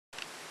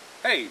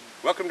Hey,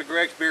 welcome to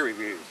Greg's Beer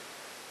Reviews.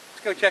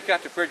 Let's go check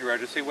out the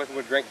refrigerator to see what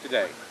we'll drink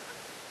today.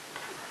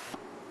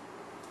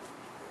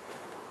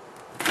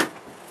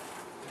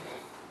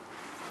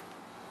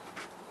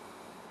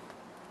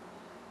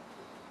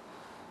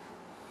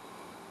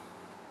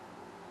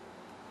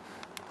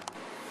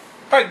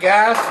 Alright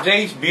guys,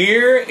 today's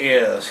beer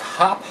is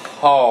Hop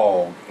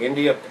Hog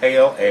India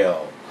Pale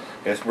Ale.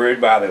 It's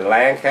brewed by the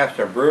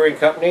Lancaster Brewing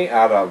Company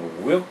out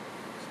of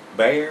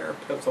Wilkes-Barre,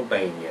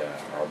 Pennsylvania,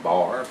 or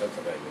Barre,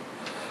 Pennsylvania.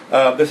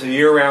 This is a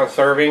year-round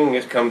serving.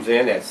 This comes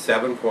in at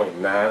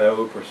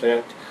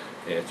 7.90%.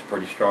 It's a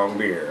pretty strong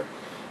beer.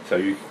 So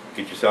you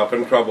get yourself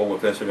in trouble with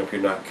this one if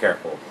you're not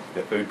careful.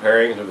 The food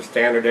pairings are the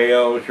standard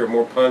ales, your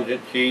more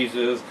pungent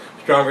cheeses,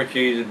 stronger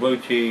cheeses, blue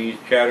cheese,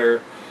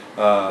 cheddar,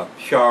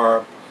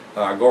 sharp,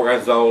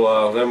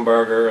 gorgonzola,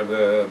 limburger.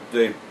 The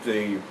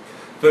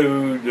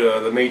food,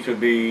 the meats would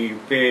be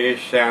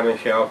fish, salmon,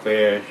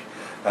 shellfish.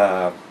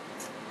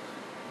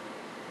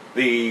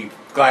 The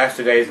glass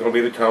today is going to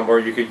be the tumbler.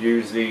 You could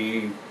use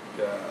the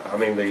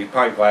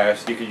pint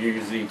glass. You could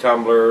use the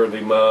tumbler,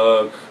 the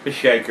mug, the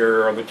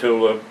shaker, or the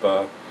tulip.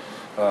 The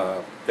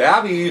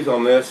IBUs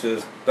on this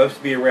is supposed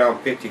to be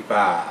around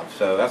 55,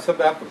 so that's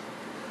about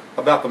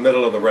the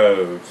middle of the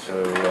road.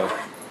 So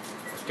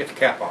let's get the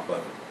cap off of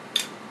it.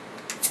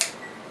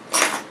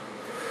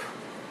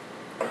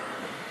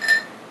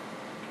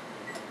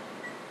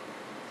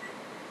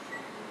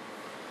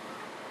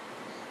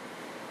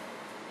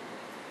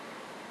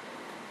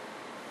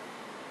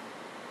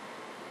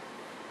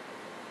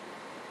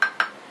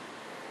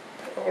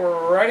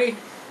 Alrighty,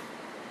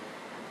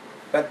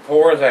 that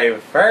pours a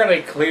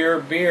fairly clear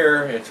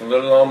beer. It's a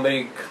little on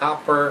the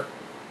copper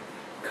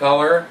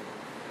color,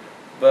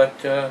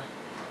 but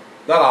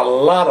not a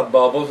lot of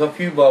bubbles. A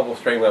few bubbles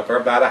stream up there,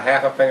 about a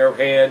half a finger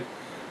head,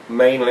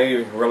 mainly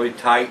really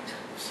tight,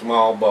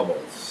 small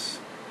bubbles.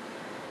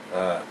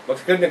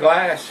 Looks good in the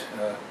glass.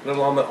 A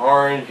little on the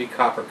orangey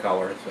copper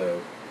color,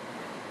 so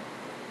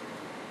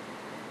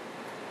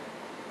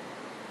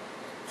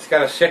it's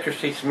got a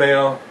citrusy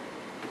smell.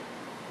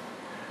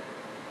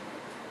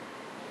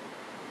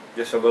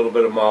 Just a little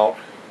bit of malt.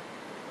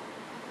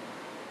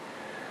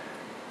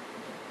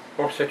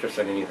 More citrus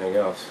than anything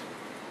else.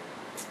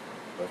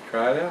 Let's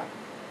try it out.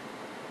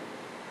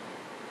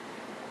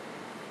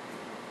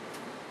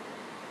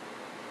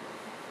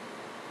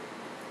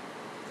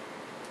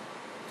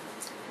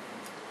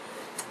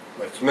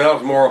 It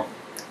smells more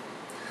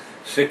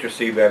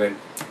citrusy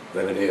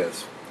than it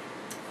is.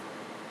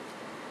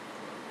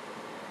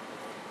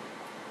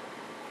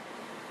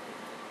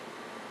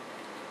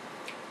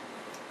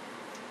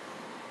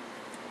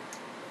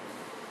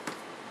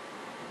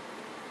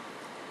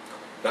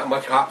 Not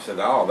much hops at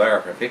all there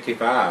for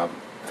 55.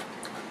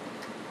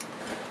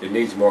 It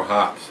needs more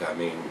hops. I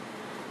mean,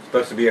 it's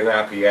supposed to be an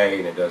IPA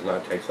and it does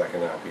not taste like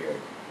an IPA.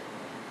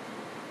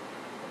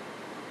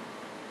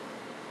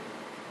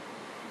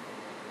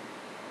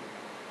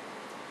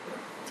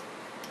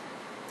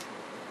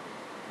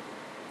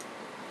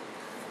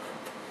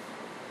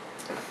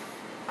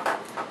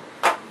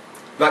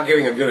 Not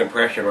giving a good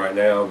impression right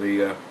now.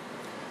 The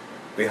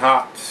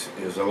hops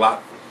is a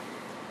lot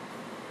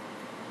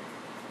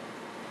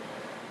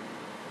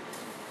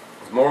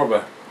more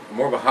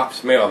of a hop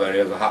smell than it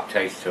is a hop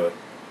taste to it.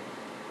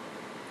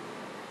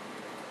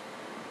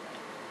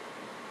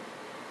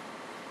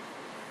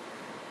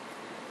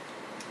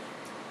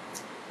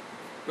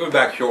 We'll be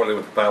back shortly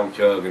with the final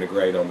chug and a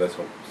grade on this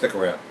one. Stick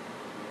around.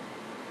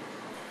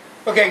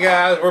 Okay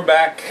guys, we're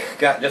back.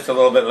 Got just a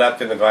little bit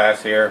left in the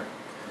glass here.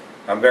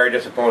 I'm very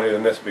disappointed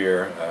in this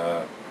beer.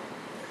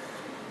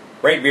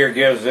 Rate Beer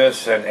gives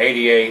this an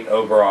 88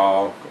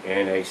 overall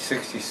and a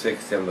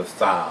 66 in the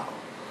style.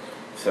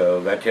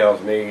 So that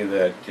tells me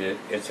that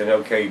it's an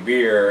okay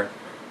beer,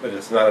 but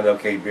it's not an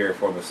okay beer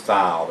for the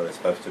style that it's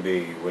supposed to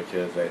be, which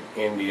is an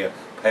India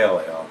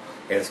Pale Ale.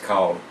 It's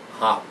called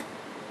Hop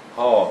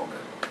Hog.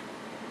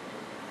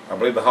 I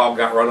believe the hog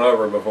got run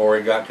over before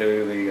it got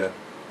to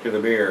the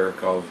beer,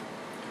 because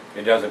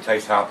it doesn't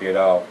taste hoppy at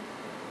all.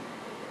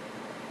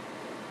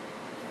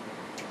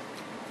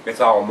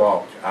 It's all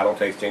malt. I don't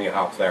taste any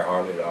hops there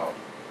hardly at all.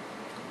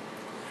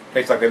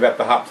 Tastes like they left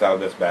the hops out of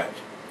this batch.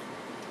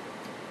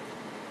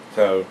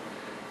 So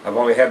I've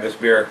only had this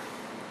beer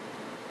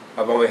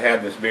probably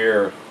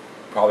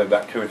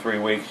about 2 or 3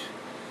 weeks,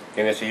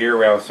 and it's a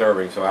year-round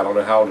serving, so I don't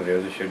know how old it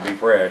is. It should be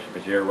fresh,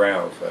 but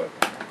year-round. So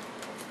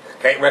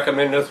can't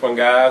recommend this one,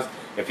 guys.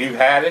 If you've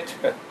had it,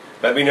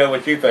 let me know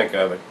what you think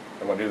of it.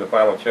 I'm gonna do the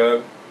final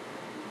chug.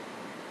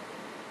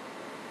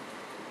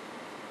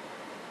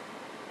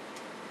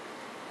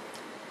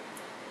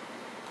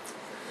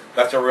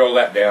 That's a real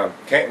letdown.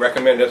 Can't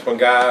recommend this one,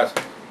 guys.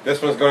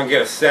 This one's going to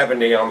get a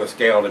 70 on the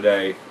scale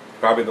today.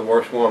 Probably the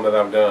worst one that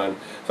I've done.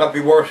 It's not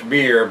the worst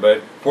beer,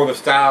 but for the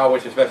style,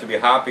 which is supposed to be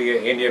hoppy,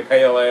 India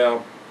Pale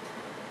Ale,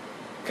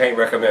 can't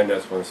recommend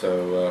this one.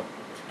 So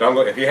don't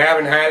go, if you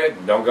haven't had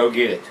it, don't go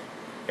get it.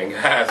 And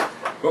guys,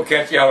 we'll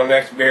catch you on the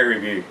next beer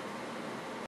review.